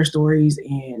to tell their stories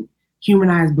and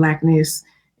humanize blackness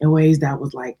in ways that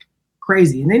was like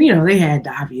crazy. And then, you know, they had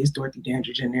the obvious Dorothy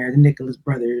Dandridge in there, the Nicholas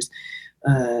brothers,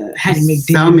 Hattie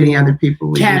McDaniel, so many other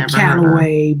people, Cab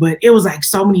Calloway, but it was like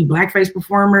so many blackface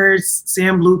performers,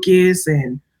 Sam Lucas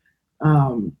and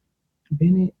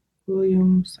Bennett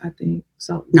Williams, I think.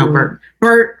 So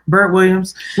Burt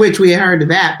Williams, which we had heard of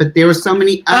that, but there were so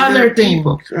many other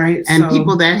people, things, right? And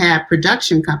people that had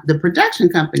the production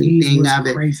company thing of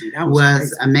it crazy.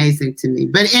 was amazing to me.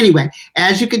 But anyway,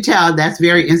 as you can tell, that's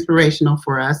very inspirational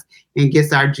for us and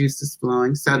gets our juices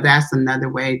flowing. So that's another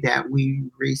way that we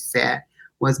reset,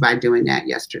 was by doing that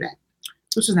yesterday.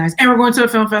 Which is nice. And we're going to a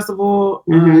film festival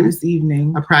this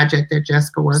evening. A project that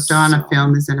Jessica worked on. A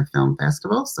film is in a film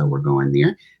festival. So we're going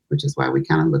there, which is why we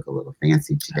kind of look a little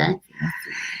fancy today.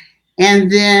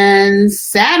 And then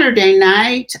Saturday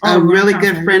night, a really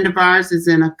good friend of ours is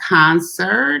in a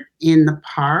concert in the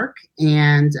park.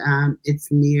 And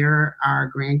it's near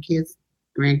our grandkids,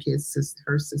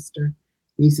 her sister,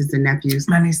 nieces and nephews.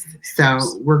 My nieces. So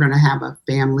we're going to have a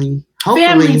family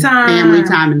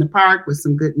time in the park with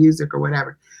some good music or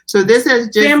whatever. So this has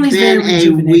just been a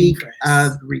week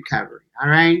of recovery. All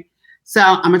right. So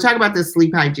I'm going to talk about the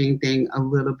sleep hygiene thing a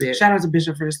little bit. Shout out to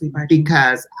Bishop for the sleep hygiene.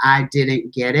 Because I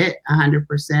didn't get it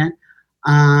 100%.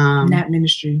 Nap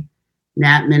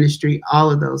ministry,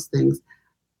 all of those things.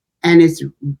 And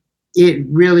it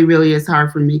really, really is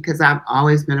hard for me because I've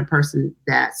always been a person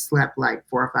that slept like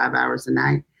 4 or 5 hours a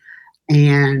night.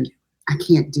 And I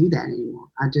can't do that anymore.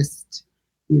 I just,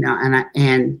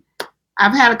 and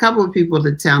I've had a couple of people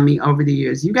to tell me over the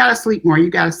years, you got to sleep more,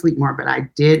 but I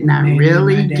did not Man,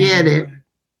 really my get dad it would.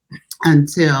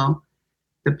 until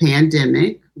the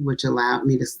pandemic, which allowed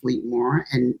me to sleep more.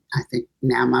 And I think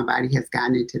now my body has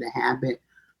gotten into the habit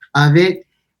of it.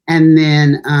 And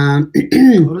then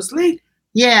Go to sleep.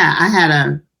 yeah, I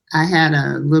had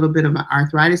a little bit of an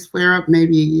arthritis flare up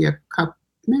maybe about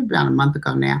a month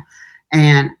ago now.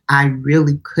 And I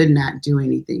really could not do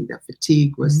anything. The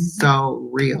fatigue was so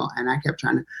real. And I kept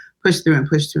trying to push through and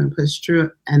push through and push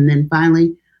through. And then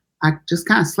finally, I just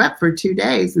kind of slept for 2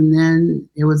 days and then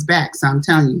it was back. So I'm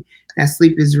telling you, that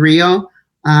sleep is real.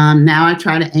 Now I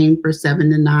try to aim for 7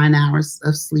 to 9 hours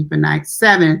of sleep a night.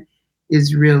 7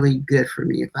 is really good for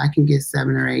me. If I can get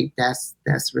 7 or 8, that's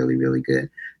really, really good.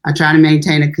 I try to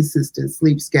maintain a consistent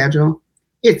sleep schedule.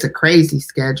 It's a crazy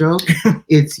schedule.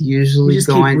 It's usually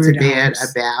going to bed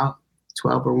about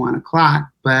 12 or 1 o'clock,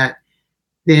 but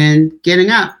then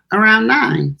getting up around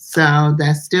 9. So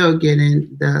that's still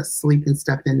getting the sleep and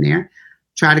stuff in there.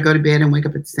 Try to go to bed and wake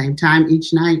up at the same time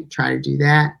each night. Try to do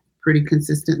that pretty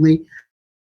consistently.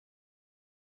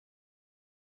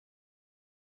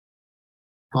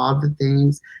 All the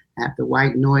things. I have the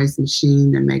white noise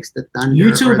machine that makes the thunder.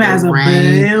 YouTube has a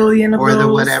billion of or those. The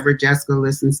whatever. Jessica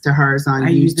listens to hers on YouTube. I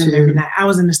use them every night. I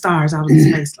was in the stars. I was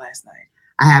in space last night.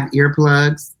 I have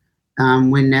earplugs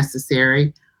when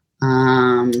necessary. We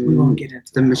won't get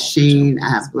into the machine. I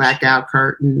have blackout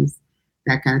curtains,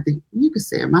 that kind of thing. You could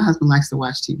say it. My husband likes to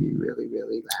watch TV really,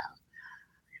 really loud.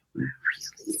 Really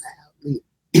loudly.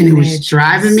 And it was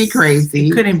driving me crazy.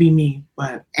 It couldn't be me,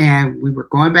 but. And we were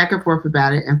going back and forth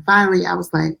about it. And finally, I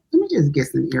was like, let me just get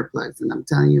some earplugs. And I'm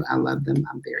telling you, I love them.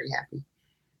 I'm very happy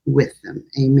with them.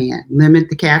 Amen. Limit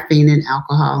the caffeine and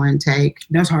alcohol intake.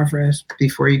 That's hard for us.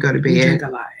 Before you go to bed. We drink a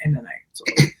lot in the night. So.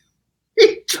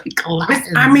 Drink a lot.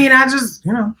 I mean, I just,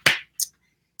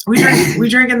 we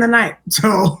drink in the night.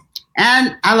 So.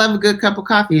 And I love a good cup of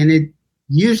coffee. And it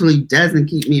usually doesn't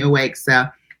keep me awake. So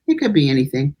it could be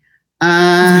anything.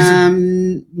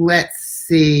 Let's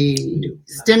see.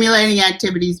 Stimulating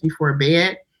activities before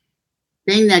bed.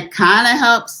 Thing that kind of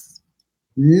helps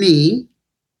me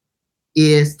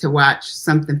is to watch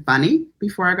something funny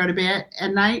before I go to bed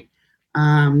at night.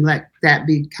 Let that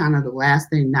be kind of the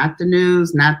last thing, not the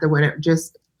news, not the whatever,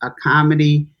 just a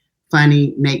comedy,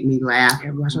 funny, make me laugh. Yeah,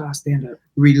 watch how I stand up.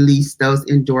 Release those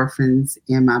endorphins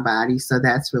in my body. So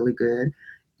that's really good.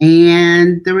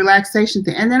 And the relaxation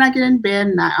thing. And then I get in bed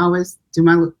and I always do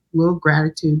my little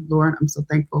gratitude. Lord, I'm so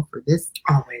thankful for this.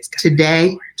 Always.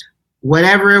 Today,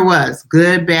 whatever it was,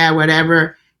 good, bad,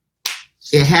 whatever,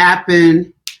 it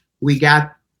happened. We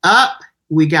got up.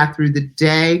 We got through the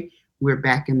day. We're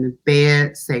back in the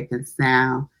bed, safe and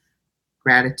sound.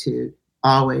 Gratitude,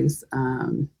 always.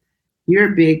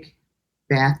 You're a big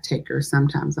bath taker.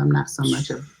 Sometimes I'm not so much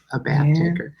of a bath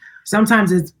taker.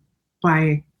 Sometimes it's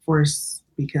by force.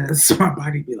 Because my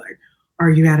body be like,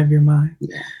 are you out of your mind?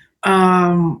 Yeah.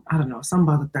 I don't know. Something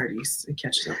about the 30s. It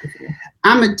catches up with you.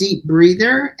 I'm a deep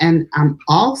breather and I'm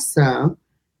also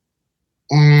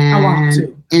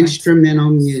instrumental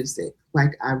music.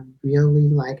 Like I really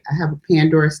like, I have a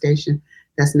Pandora station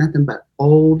that's nothing but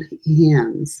old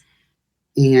hymns.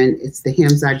 And it's the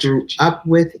hymns I grew up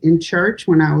with in church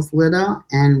when I was little.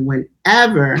 And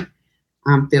whenever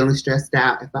I'm feeling stressed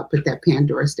out, if I put that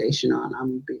Pandora station on, I'm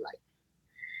going to be like,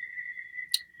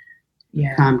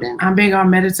 yeah, calm down. I'm big on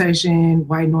meditation,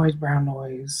 white noise, brown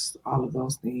noise, all of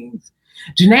those things.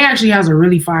 Janae actually has a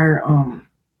really fire,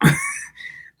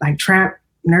 like trap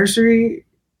nursery,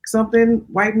 something,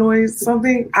 white noise,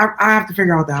 something. I have to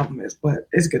figure out what the album is, but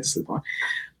it's good to sleep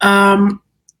on.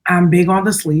 I'm big on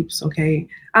the sleeps. Okay,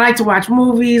 I like to watch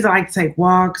movies. I like to take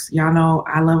walks. Y'all know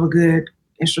I love a good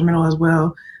instrumental as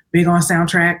well. Big on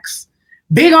soundtracks.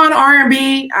 Big on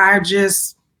R&B.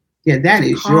 Yeah, that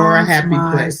is your happy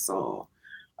place. Soul.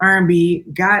 R&B.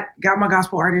 Got my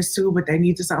gospel artists too, but they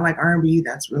need to sound like R&B.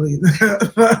 That's really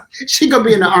she gonna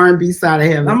be in the R&B side of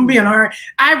heaven. I'm gonna be in R.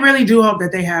 I really do hope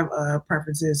that they have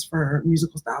preferences for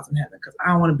musical styles in heaven because I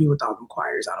don't want to be with all them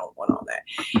choirs. I don't want all that.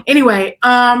 Anyway,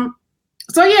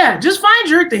 so yeah, just find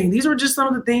your thing. These were just some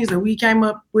of the things that we came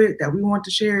up with that we want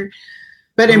to share.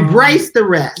 But embrace the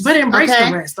rest. But embrace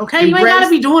the rest, okay? You ain't got to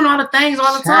be doing all the things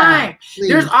all the time. Please.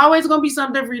 There's always going to be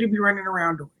something for you to be running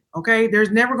around doing, okay?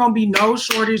 There's never going to be no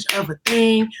shortage of a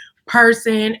thing,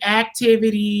 person,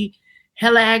 activity,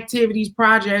 hella activities,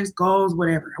 projects, goals,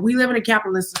 whatever. We live in a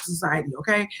capitalistic society,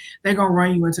 okay? They're going to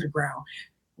run you into the ground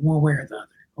one way or the other,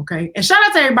 okay? And shout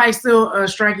out to everybody still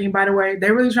striking, by the way.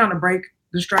 They're really trying to break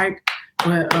the strike,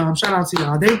 but shout out to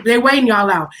y'all. They waiting y'all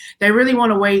out. They really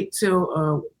want to wait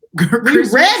till We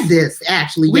read this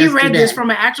actually. We yesterday. read this from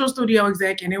an actual studio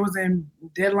exec, and it was in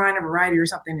Deadline of Variety or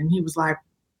something. And he was like,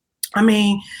 I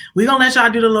mean, we're going to let y'all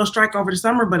do the little strike over the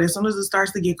summer, but as soon as it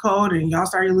starts to get cold and y'all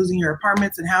start losing your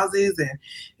apartments and houses and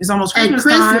it's almost Christmas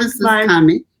time. And Christmas is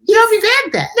coming. They'll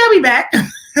be back.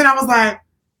 And I was like,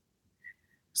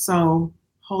 so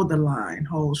hold the line,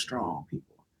 hold strong,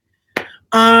 people.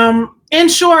 In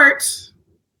short,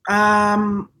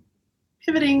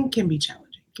 pivoting can be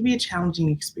challenging. It can be a challenging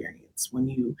experience when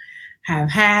you have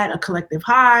had a collective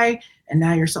high and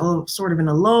now you're sort of in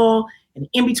a lull, an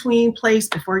in-between place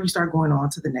before you start going on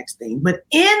to the next thing. But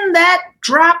in that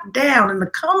drop down and the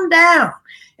come down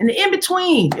and the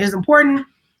in-between, it is important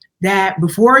that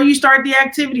before you start the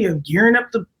activity of gearing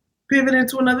up to pivot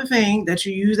into another thing, that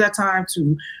you use that time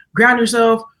to ground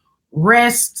yourself,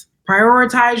 rest,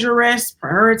 prioritize your rest,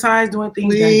 prioritize doing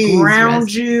things that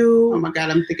ground you. Oh my God,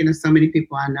 I'm thinking of so many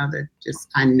people I know that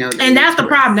and that's the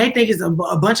problem. They think it's a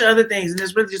bunch of other things. And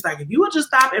it's really just like, if you would just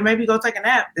stop and maybe go take a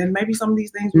nap, then maybe some of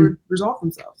these things would resolve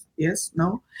themselves. Yes,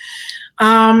 no.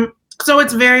 So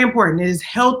it's very important. It is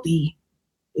healthy.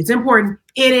 It's important.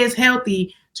 It is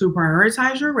healthy to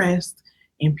prioritize your rest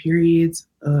in periods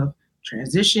of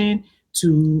transition,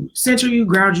 to center you,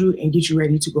 ground you, and get you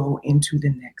ready to go into the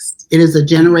next. It is a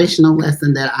generational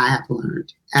lesson that I have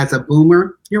learned. As a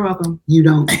boomer, you're welcome. You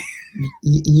don't,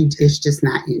 it's just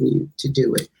not in you to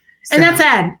do it. So, and that's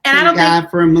sad. And I don't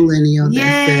think for a millennial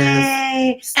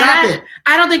that says, stop it.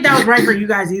 I don't think that was right for you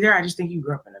guys either. I just think you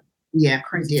grew up in a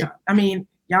crazy time. I mean,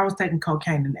 y'all was taking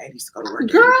cocaine in the 80s to go to work.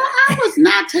 Girl, I was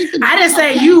not taking I didn't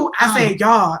say you. I said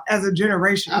y'all as a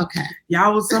generation. Okay.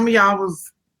 Some of y'all was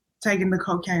taking the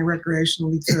cocaine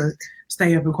recreationally to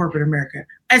stay up in corporate America.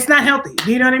 It's not healthy.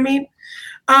 Do you know what I mean?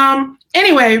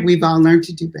 Anyway. We've all learned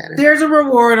to do better. There's a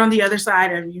reward on the other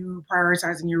side of you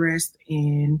prioritizing your rest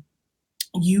and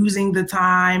using the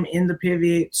time in the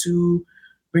pivot to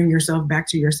bring yourself back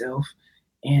to yourself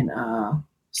and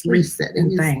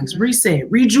resetting things. Reset,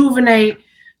 rejuvenate.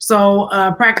 So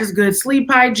practice good sleep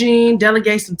hygiene,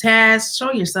 delegate some tasks,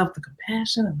 show yourself the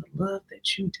compassion and the love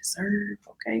that you deserve,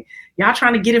 okay? Y'all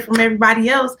trying to get it from everybody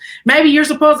else. Maybe you're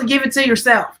supposed to give it to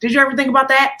yourself. Did you ever think about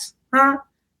that? Huh?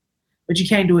 But you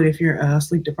can't do it if you're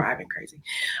sleep deprived and crazy.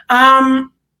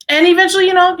 And eventually,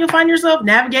 you'll find yourself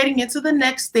navigating into the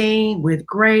next thing with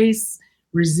grace,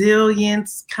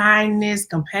 resilience, kindness,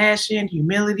 compassion,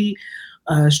 humility,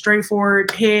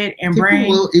 straightforward head and brain.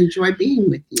 People will enjoy being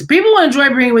with you. People will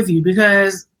enjoy being with you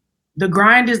because the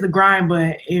grind is the grind,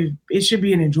 but it should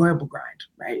be an enjoyable grind,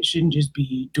 right? It shouldn't just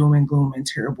be doom and gloom and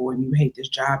terrible and you hate this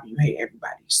job and you hate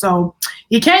everybody. So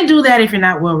you can't do that if you're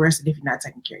not well rested, if you're not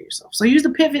taking care of yourself. So use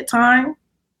the pivot time,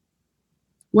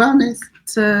 wellness,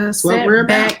 to set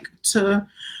back to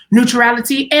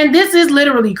neutrality. And this is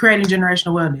literally creating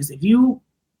generational wellness. If you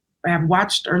have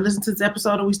watched or listened to this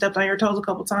episode and we stepped on your toes a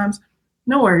couple times,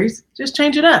 no worries. Just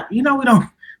change it up. We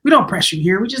don't press you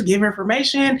here. We just give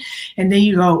information and then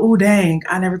you go, oh, dang,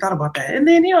 I never thought about that. And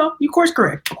then, you course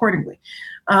correct accordingly.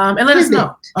 And let us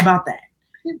know about that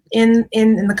in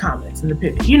the comments, in the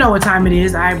pivot. You know what time it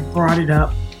is. I brought it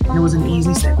up. It was an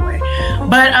easy segue.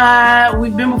 But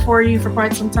we've been before you for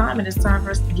quite some time and it's time for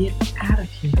us to get out of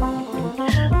here.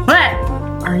 But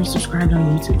are you subscribed on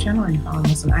the YouTube channel? Are you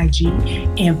following us on IG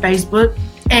and Facebook?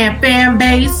 And fan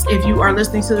base, if you are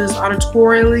listening to this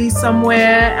auditorially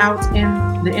somewhere out in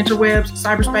the interwebs,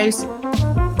 cyberspace,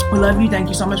 we love you. Thank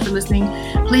you so much for listening.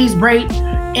 Please rate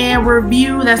and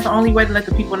review. That's the only way to let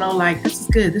the people know, like, this is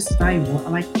good. This is valuable. I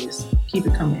like this. Keep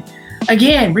it coming.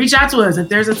 Again, reach out to us if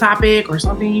there's a topic or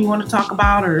something you want to talk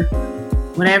about or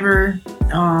whatever.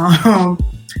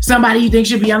 Somebody you think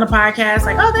should be on the podcast,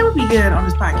 like, oh, they would be good on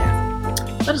this podcast.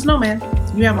 Let us know, man.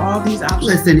 You have all these options.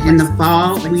 Listen, in the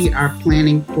fall, we are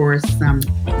planning for some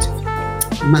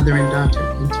mother and daughter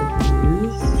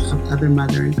interviews of other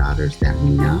mother and daughters that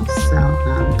we know.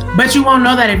 So, but you won't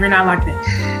know that if you're not locked in.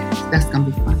 That's gonna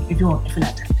be fun. If you're not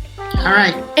tapped in. All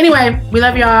right. Anyway, we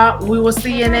love y'all. We will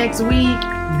see you next week.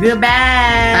 Goodbye.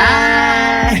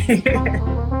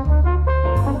 Bye.